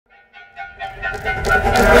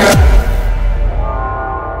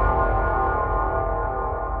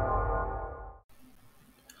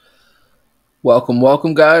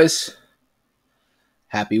Welcome, guys.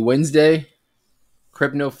 Happy Wednesday.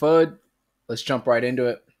 Crypto FUD. Let's jump right into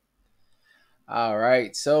it. All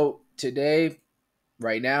right. So, today,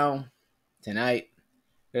 right now, tonight,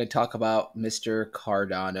 we're going to talk about Mr.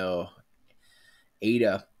 Cardano,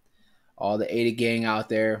 ADA, all the ADA gang out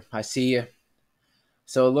there. I see you.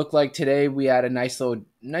 So, it looked like today we had a nice little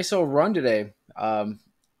run today. I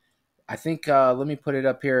think, let me put it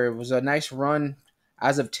up here. It was a nice run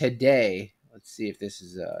as of today. Let's see if this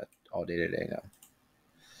is all day today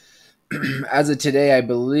now. As of today, I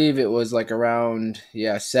believe it was like around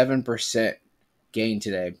 7% gain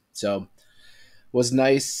today. So was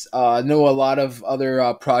nice. I know a lot of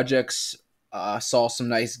other projects saw some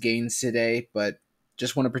nice gains today, but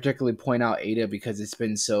just want to particularly point out ADA because it's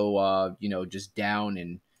been so just down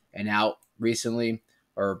and out recently,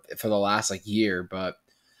 or for the last like year. But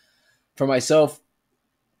for myself,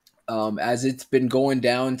 as it's been going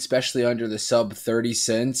down, especially under the sub 30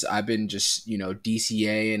 cents, I've been just,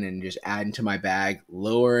 DCAing and just adding to my bag,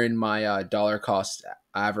 lowering my dollar cost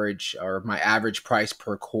average, or my average price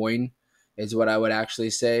per coin is what I would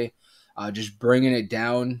actually say. Just bringing it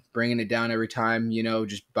down every time,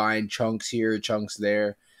 just buying chunks here, chunks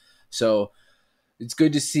there. So it's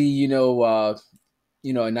good to see,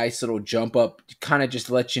 a nice little jump up, kind of just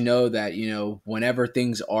let you know that, whenever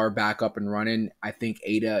things are back up and running, I think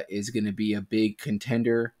ADA is going to be a big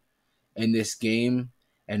contender in this game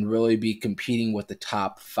and really be competing with the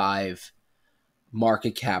top 5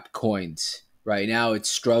 market cap coins. Right now it's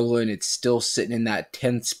struggling. It's still sitting in that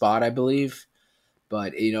 10th spot, I believe.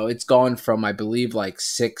 But, it's gone from, I believe, like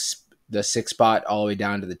the 6th spot all the way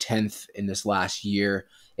down to the 10th in this last year.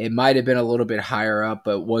 It might have been a little bit higher up,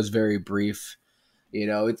 but was very brief.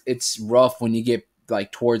 It's rough when you get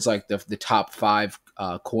like towards like the top 5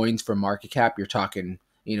 coins for market cap. You're talking,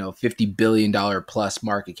 $50 billion plus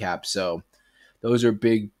market cap. So those are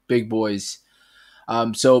big boys.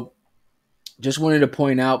 So just wanted to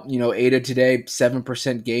point out, ADA today,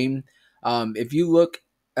 7% gain. If you look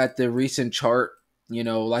at the recent chart,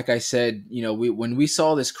 like I said, when we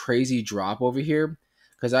saw this crazy drop over here,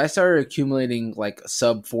 because I started accumulating like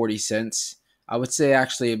sub 40 cents. I would say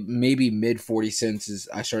actually maybe mid 40 cents is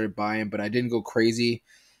I started buying, but I didn't go crazy.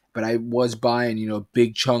 But I was buying,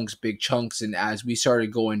 big chunks. And as we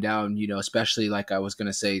started going down, especially like I was going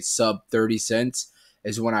to say sub 30 cents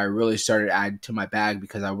is when I really started adding to my bag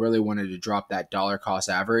because I really wanted to drop that dollar cost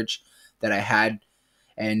average that I had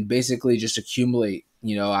and basically just accumulate.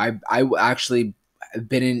 I actually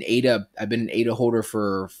been in ADA. I've been an ADA holder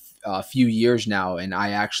for a few years now, and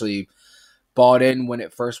I actually bought in when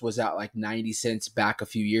it first was at like 90 cents back a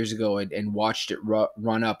few years ago and watched it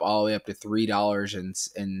run up all the way up to $3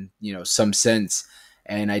 and some cents,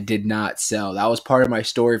 and I did not sell. That was part of my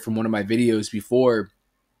story from one of my videos before,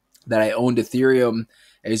 that I owned Ethereum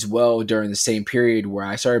as well during the same period where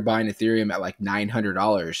I started buying Ethereum at like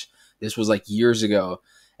 $900. This was like years ago,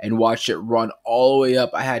 and watched it run all the way up.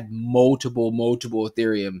 I had multiple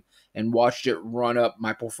Ethereum and watched it run up.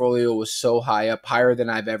 My portfolio was so high up, higher than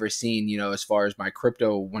I've ever seen, as far as my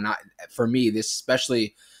crypto. For me, this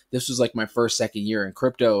was like my second year in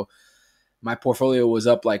crypto. My portfolio was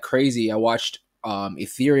up like crazy. I watched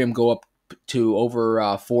Ethereum go up to over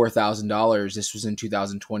 $4,000. This was in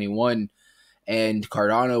 2021. And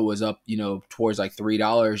Cardano was up, towards like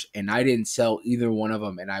 $3, and I didn't sell either one of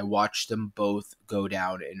them, and I watched them both go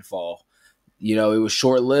down and fall. It was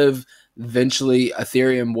short lived. Eventually,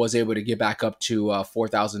 Ethereum was able to get back up to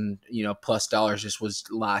 4,000, plus dollars. This was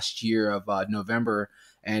last year of November,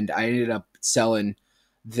 and I ended up selling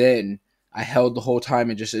then. I held the whole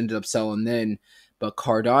time and just ended up selling then. But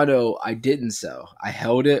Cardano, I didn't sell. I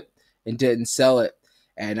held it and didn't sell it,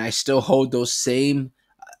 and I still hold those same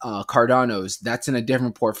Cardanos. That's in a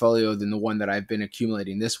different portfolio than the one that I've been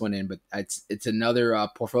accumulating this one in, but it's another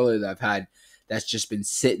portfolio that I've had that's just been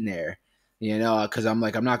sitting there, because I'm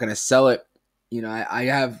not going to sell it.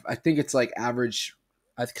 I think it's like average,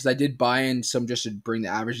 because I did buy in some just to bring the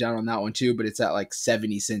average down on that one too, but it's at like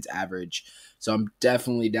 70 cents average. So I'm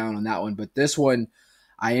definitely down on that one. But this one,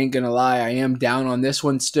 I ain't going to lie, I am down on this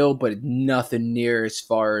one still, but nothing near as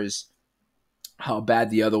far as how bad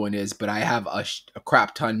the other one is. But I have a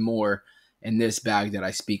crap ton more in this bag that I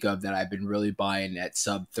speak of that I've been really buying at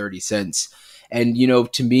sub 30 cents. And,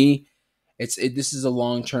 to me, this is a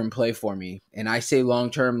long-term play for me. And I say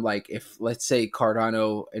long-term, like if let's say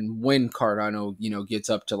Cardano, and when Cardano, gets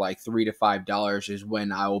up to like $3 to $5 is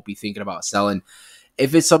when I will be thinking about selling.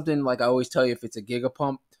 If it's something like I always tell you, if it's a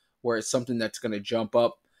gigapump where it's something that's going to jump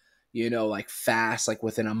up, like fast, like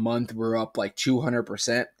within a month, we're up like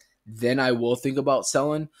 200%, then I will think about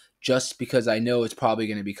selling. just because I know it's probably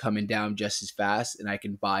going to be coming down just as fast and I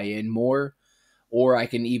can buy in more, or I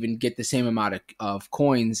can even get the same amount of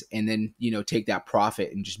coins and then, take that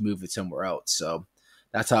profit and just move it somewhere else. So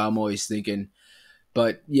that's how I'm always thinking.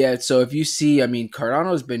 But yeah, so if you see, I mean,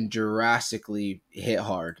 Cardano's been drastically hit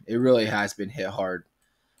hard. It really has been hit hard.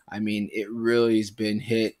 I mean, it really has been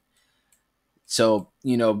hit. So,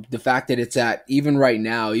 the fact that it's at, even right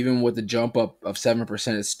now, even with the jump up of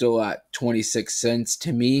 7%, it's still at 26 cents.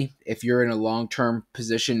 To me, if you're in a long-term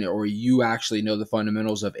position or you actually know the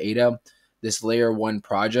fundamentals of ADA, this layer 1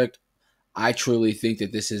 project, I truly think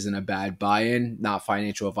that this isn't a bad buy-in, not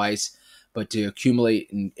financial advice, but to accumulate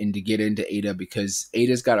and to get into ADA, because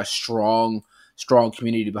ADA's got a strong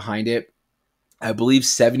community behind it. I believe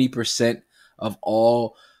 70% of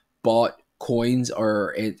all bought coins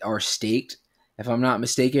are staked, if I'm not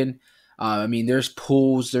mistaken. I mean, there's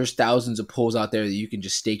thousands of pools out there that you can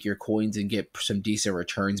just stake your coins and get some decent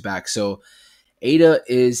returns back. So ADA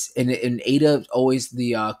is, and ADA always,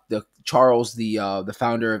 the Charles, the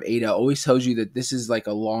founder of ADA, always tells you that this is like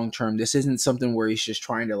a long term. This isn't something where he's just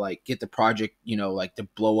trying to like get the project, like to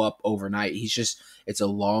blow up overnight. It's a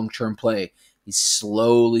long term play. He's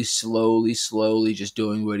slowly just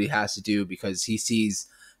doing what he has to do because he sees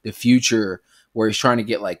the future, where he's trying to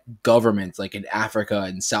get like governments like in Africa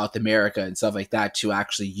and South America and stuff like that to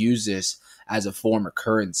actually use this as a form of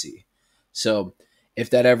currency. So if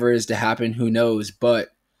that ever is to happen, who knows?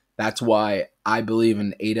 But that's why I believe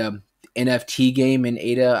in ADA. NFT game in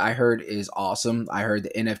ADA, I heard, is awesome. I heard the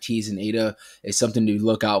NFTs in ADA is something to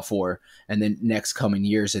look out for, and then next coming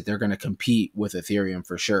years that they're going to compete with Ethereum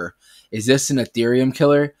for sure. Is this an Ethereum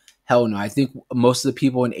killer? Hell no. I think most of the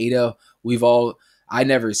people in ADA, I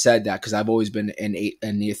never said that because I've always been an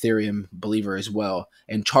Ethereum believer as well.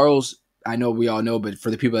 And Charles, I know we all know, but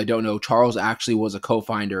for the people that don't know, Charles actually was a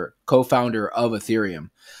co-founder of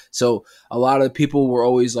Ethereum. So a lot of the people were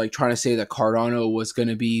always like trying to say that Cardano was going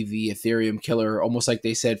to be the Ethereum killer, almost like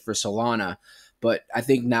they said for Solana. But I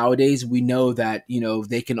think nowadays we know that,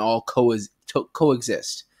 they can all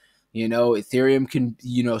coexist. Ethereum can,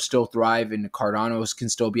 still thrive, and Cardano's can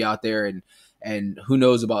still be out there, and who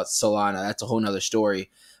knows about Solana? That's a whole nother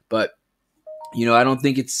story. But I don't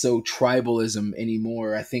think it's so tribalism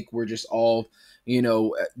anymore. I think we're just all,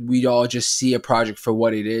 we all just see a project for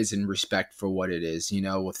what it is and respect for what it is.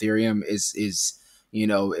 Ethereum is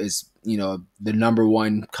the number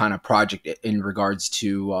one kind of project in regards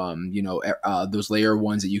to, those layer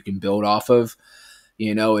ones that you can build off of,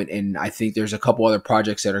 and I think there's a couple other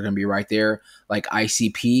projects that are going to be right there, like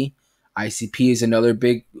ICP. ICP is another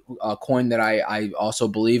big coin that I also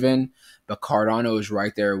believe in, but Cardano is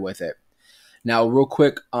right there with it. Now, real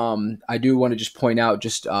quick, I do want to just point out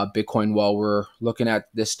just Bitcoin while we're looking at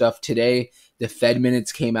this stuff today. The Fed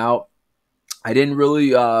minutes came out. I didn't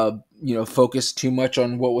really, focus too much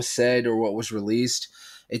on what was said or what was released.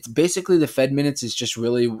 It's basically the Fed minutes is just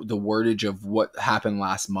really the wordage of what happened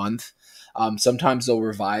last month. Sometimes they'll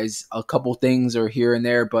revise a couple things or here and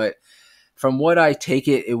there, but from what I take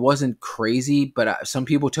it wasn't crazy, but some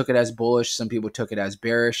people took it as bullish, some people took it as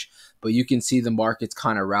bearish, but you can see the markets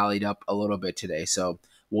kind of rallied up a little bit today. So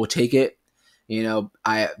we'll take it.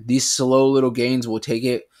 These slow little gains, we'll take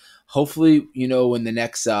it. Hopefully, when the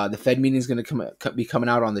next, the Fed meeting is going to be coming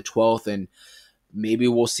out on the 12th, and maybe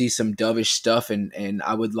we'll see some dovish stuff. And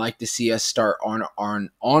I would like to see us start on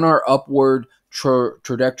our upward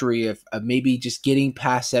trajectory of maybe just getting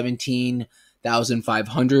past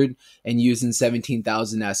 17,500 and using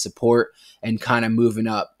 17,000 as support and kind of moving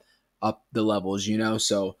up the levels,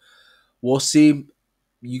 so we'll see.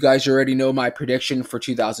 You guys already know my prediction for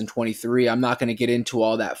 2023. I'm not going to get into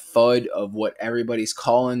all that FUD of what everybody's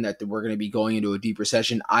calling that we're going to be going into a deep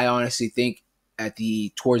recession. I honestly think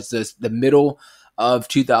towards the middle of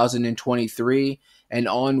 2023 and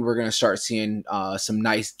on, we're going to start seeing some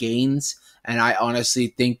nice gains. And I honestly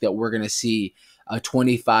think that we're going to see a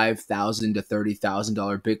 $25,000 to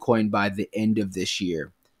 $30,000 Bitcoin by the end of this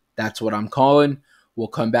year. That's what I'm calling. We'll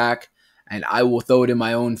come back and I will throw it in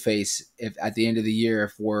my own face if at the end of the year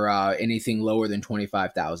if we're anything lower than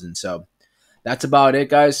 25,000. So that's about it,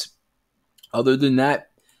 guys. Other than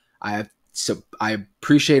that, I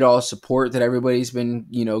appreciate all the support that everybody's been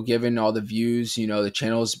giving, all the views. The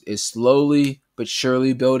channel is slowly but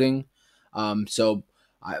surely building.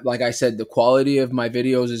 Like I said, the quality of my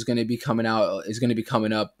videos is going to be coming up. I'm going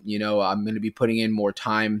to be putting in more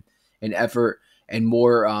time and effort and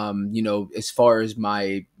more, as far as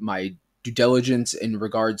my due diligence in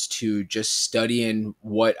regards to just studying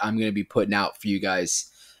what I'm going to be putting out for you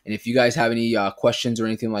guys. And if you guys have any questions or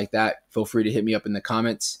anything like that, feel free to hit me up in the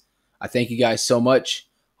comments. I thank you guys so much.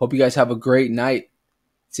 Hope you guys have a great night.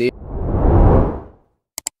 See you.